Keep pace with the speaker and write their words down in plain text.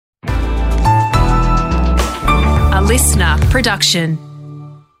listener production.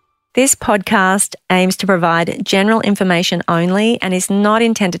 This podcast aims to provide general information only and is not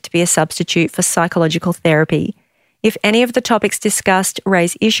intended to be a substitute for psychological therapy. If any of the topics discussed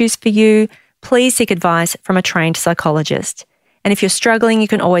raise issues for you, please seek advice from a trained psychologist. And if you're struggling, you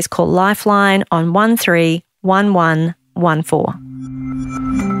can always call Lifeline on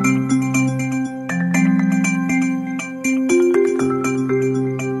 131114.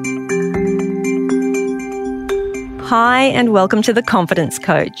 Hi, and welcome to The Confidence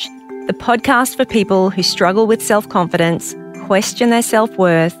Coach, the podcast for people who struggle with self-confidence, question their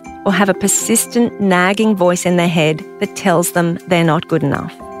self-worth, or have a persistent nagging voice in their head that tells them they're not good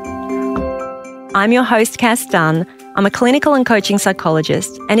enough. I'm your host, Cass Dunn. I'm a clinical and coaching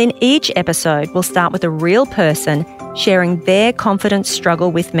psychologist, and in each episode, we'll start with a real person sharing their confidence struggle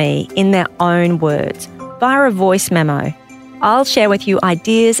with me in their own words via a voice memo. I'll share with you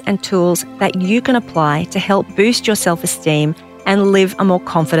ideas and tools that you can apply to help boost your self-esteem and live a more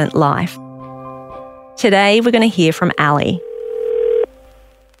confident life. Today, we're going to hear from Ali.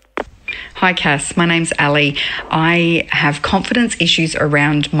 Hi Cass, my name's Ali. I have confidence issues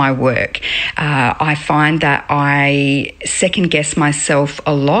around my work. I find that I second guess myself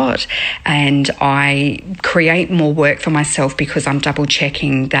a lot and I create more work for myself because I'm double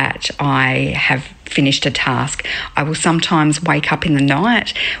checking that I have finished a task. I will sometimes wake up in the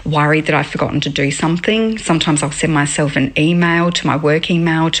night worried that I've forgotten to do something. Sometimes I'll send myself an email to my work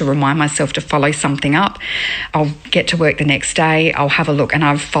email to remind myself to follow something up. I'll get to work the next day, I'll have a look and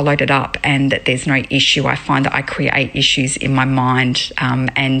I've followed it up and that there's no issue. I find that I create issues in my mind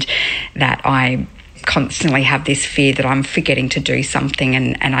and that I constantly have this fear that I'm forgetting to do something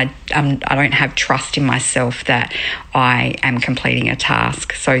and I don't have trust in myself that I am completing a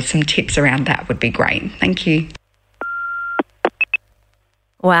task. So some tips around that would be great. Thank you.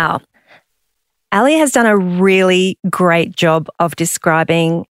 Wow. Ali has done a really great job of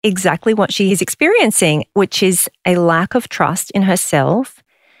describing exactly what she is experiencing, which is a lack of trust in herself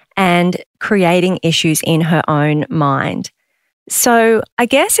and creating issues in her own mind. So I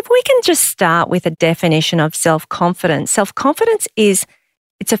guess if we can just start with a definition of self-confidence. Self-confidence it's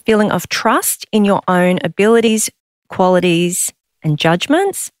a feeling of trust in your own abilities, qualities, and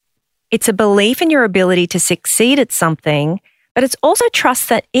judgments. It's a belief in your ability to succeed at something, but it's also trust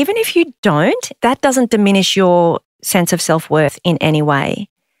that even if you don't, that doesn't diminish your sense of self-worth in any way.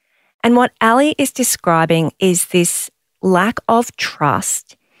 And what Ali is describing is this lack of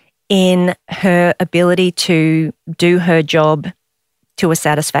trust in her ability to do her job to a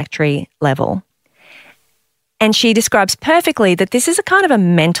satisfactory level. And she describes perfectly that this is a kind of a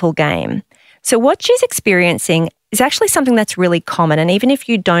mental game. So what she's experiencing is actually something that's really common. And even if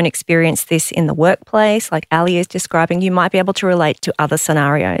you don't experience this in the workplace, like Ali is describing, you might be able to relate to other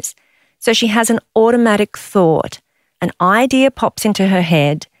scenarios. So she has an automatic thought. An idea pops into her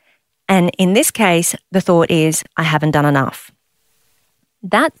head. And in this case, the thought is, I haven't done enough.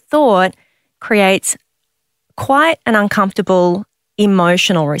 That thought creates quite an uncomfortable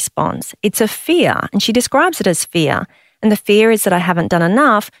emotional response. It's a fear, and she describes it as fear. And the fear is that I haven't done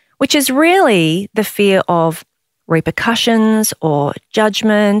enough, which is really the fear of repercussions or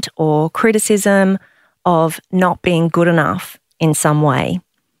judgment or criticism of not being good enough in some way.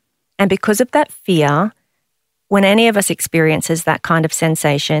 And because of that fear, when any of us experiences that kind of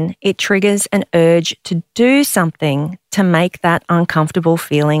sensation, it triggers an urge to do something to make that uncomfortable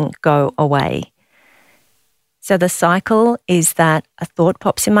feeling go away. So the cycle is that a thought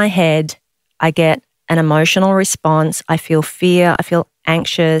pops in my head, I get an emotional response, I feel fear, I feel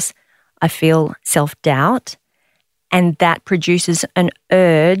anxious, I feel self-doubt, and that produces an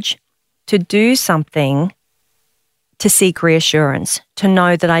urge to do something to seek reassurance, to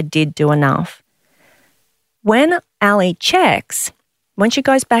know that I did do enough. When Ali checks, when she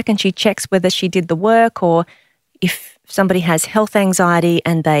goes back and she checks whether she did the work, or if somebody has health anxiety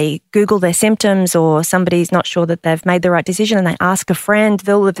and they Google their symptoms, or somebody's not sure that they've made the right decision and they ask a friend,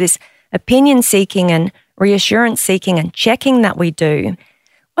 all of this opinion seeking and reassurance seeking and checking that we do,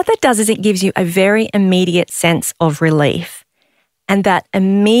 what that does is it gives you a very immediate sense of relief. And that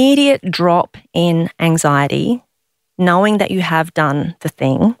immediate drop in anxiety, knowing that you have done the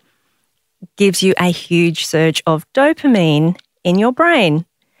thing, gives you a huge surge of dopamine in your brain.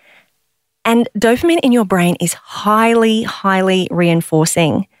 And dopamine in your brain is highly, highly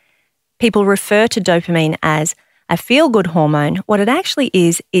reinforcing. People refer to dopamine as a feel-good hormone. What it actually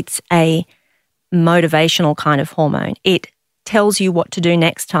is, it's a motivational kind of hormone. It tells you what to do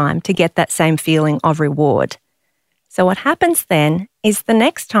next time to get that same feeling of reward. So what happens then is the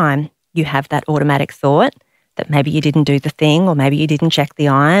next time you have that automatic thought that maybe you didn't do the thing, or maybe you didn't check the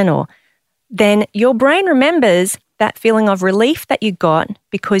iron, or then your brain remembers that feeling of relief that you got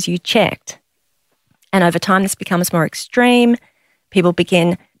because you checked. And over time, this becomes more extreme. People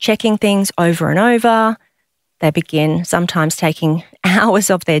begin checking things over and over. They begin sometimes taking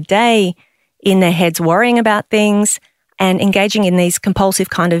hours of their day in their heads worrying about things and engaging in these compulsive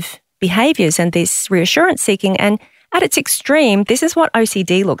kind of behaviors and this reassurance seeking. And at its extreme, this is what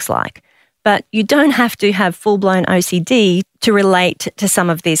OCD looks like. But you don't have to have full-blown OCD to relate to some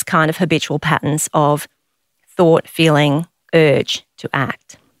of these kind of habitual patterns of thought, feeling, urge to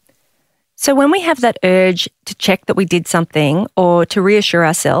act. So when we have that urge to check that we did something or to reassure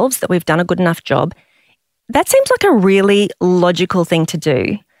ourselves that we've done a good enough job, that seems like a really logical thing to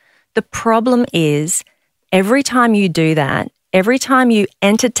do. The problem is every time you do that, every time you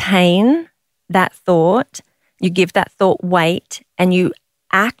entertain that thought, you give that thought weight and you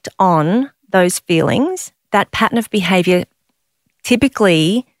act on those feelings, that pattern of behavior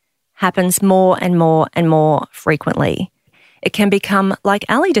typically happens more and more and more frequently. It can become, like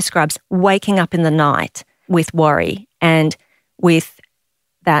Ali describes, waking up in the night with worry and with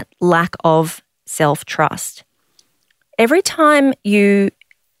that lack of self-trust. Every time you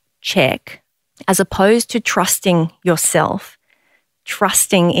check, as opposed to trusting yourself,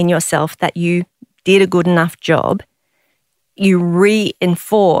 trusting in yourself that you did a good enough job, you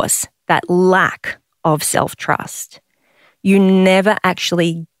reinforce that lack of self-trust. You never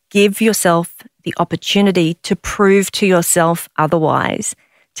actually give yourself the opportunity to prove to yourself otherwise,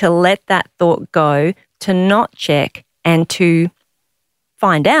 to let that thought go, to not check, and to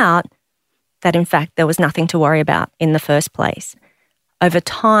find out that in fact there was nothing to worry about in the first place. Over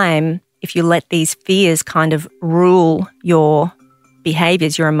time, if you let these fears kind of rule your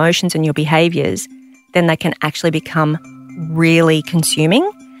behaviors, your emotions and your behaviors, then they can actually become really consuming.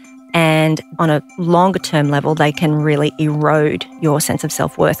 And on a longer term level, they can really erode your sense of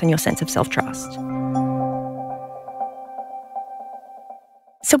self-worth and your sense of self-trust.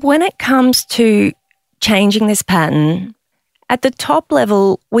 So when it comes to changing this pattern, at the top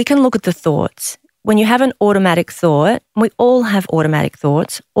level, we can look at the thoughts. When you have an automatic thought, we all have automatic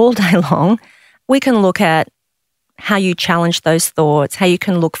thoughts all day long, we can look at how you challenge those thoughts, how you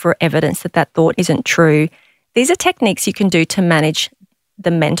can look for evidence that that thought isn't true. These are techniques you can do to manage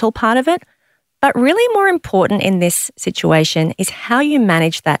the mental part of it. But really more important in this situation is how you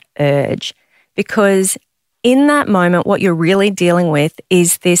manage that urge. Because in that moment, what you're really dealing with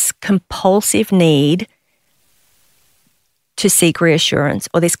is this compulsive need to seek reassurance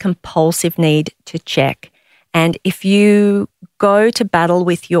or this compulsive need to check. And if you go to battle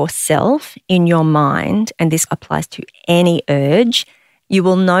with yourself in your mind, and this applies to any urge, you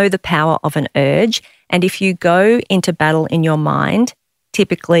will know the power of an urge. And if you go into battle in your mind,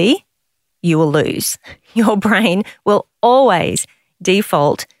 typically you will lose. Your brain will always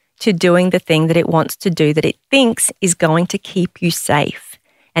default to doing the thing that it wants to do, that it thinks is going to keep you safe.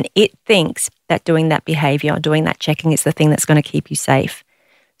 And it thinks that doing that behavior, doing that checking is the thing that's going to keep you safe.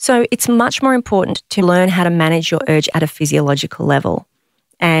 So it's much more important to learn how to manage your urge at a physiological level.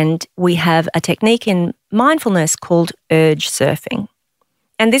 And we have a technique in mindfulness called urge surfing.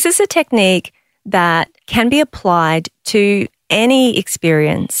 And this is a technique that can be applied to any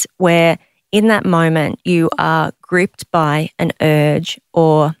experience where in that moment you are gripped by an urge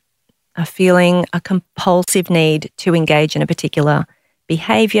or a feeling, a compulsive need to engage in a particular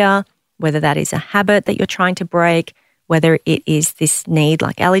behavior, whether that is a habit that you're trying to break, whether it is this need,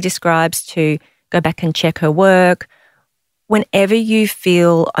 like Ali describes, to go back and check her work. Whenever you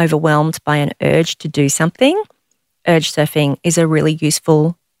feel overwhelmed by an urge to do something, urge surfing is a really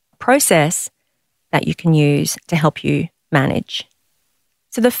useful process that you can use to help you manage.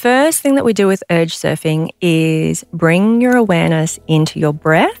 So the first thing that we do with urge surfing is bring your awareness into your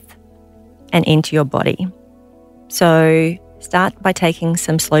breath and into your body. So start by taking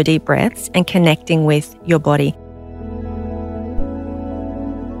some slow, deep breaths and connecting with your body.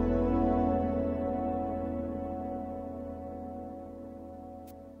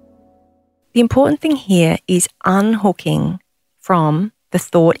 The important thing here is unhooking from the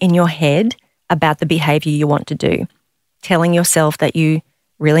thought in your head about the behavior you want to do. Telling yourself that you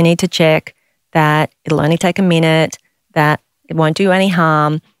really need to check, that it'll only take a minute, that it won't do any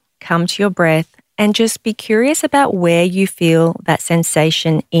harm. Come to your breath and just be curious about where you feel that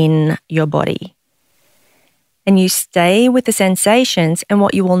sensation in your body. And you stay with the sensations, and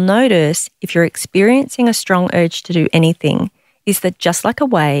what you will notice if you're experiencing a strong urge to do anything is that just like a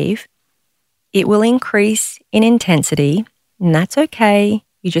wave, it will increase in intensity, and that's okay.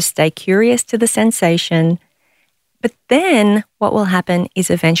 You just stay curious to the sensation. But then what will happen is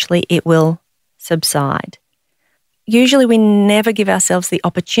eventually it will subside. usually we never give ourselves the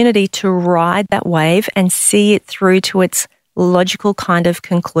opportunity to ride that wave and see it through to its logical kind of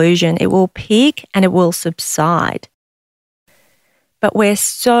conclusion. It will peak and it will subside. But we're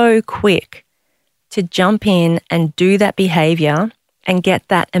so quick to jump in and do that behavior and get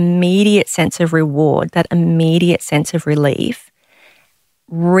that immediate sense of reward, that immediate sense of relief,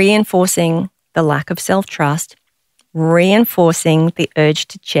 reinforcing the lack of self-trust, reinforcing the urge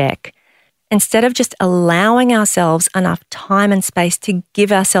to check, instead of just allowing ourselves enough time and space to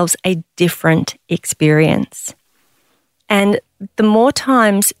give ourselves a different experience. And the more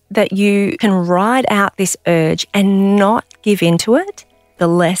times that you can ride out this urge and not give into it, the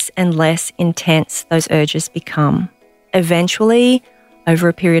less and less intense those urges become. Eventually, over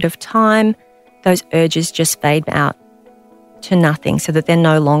a period of time, those urges just fade out to nothing so that they're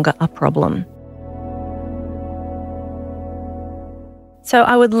no longer a problem. So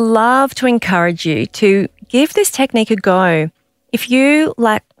I would love to encourage you to give this technique a go. If you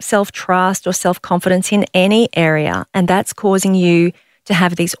lack self-trust or self-confidence in any area, and that's causing you to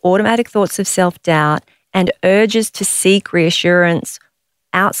have these automatic thoughts of self-doubt and urges to seek reassurance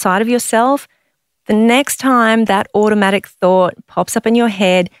outside of yourself, the next time that automatic thought pops up in your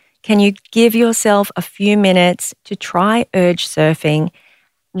head, can you give yourself a few minutes to try urge surfing,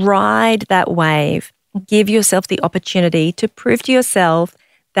 ride that wave, give yourself the opportunity to prove to yourself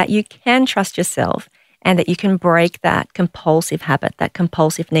that you can trust yourself and that you can break that compulsive habit, that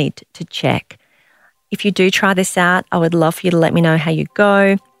compulsive need to check. If you do try this out, I would love for you to let me know how you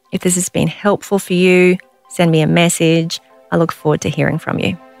go. If this has been helpful for you, send me a message. I look forward to hearing from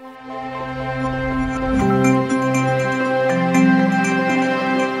you.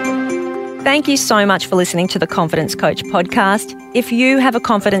 Thank you so much for listening to the Confidence Coach podcast. If you have a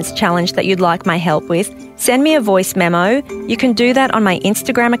confidence challenge that you'd like my help with, send me a voice memo. You can do that on my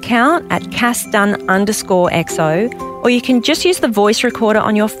Instagram account at cassdunn_XO, or you can just use the voice recorder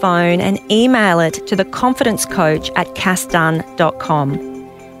on your phone and email it to theconfidencecoach@cassdunn.com.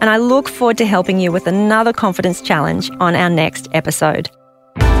 And I look forward to helping you with another confidence challenge on our next episode.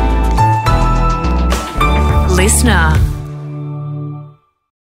 Listener.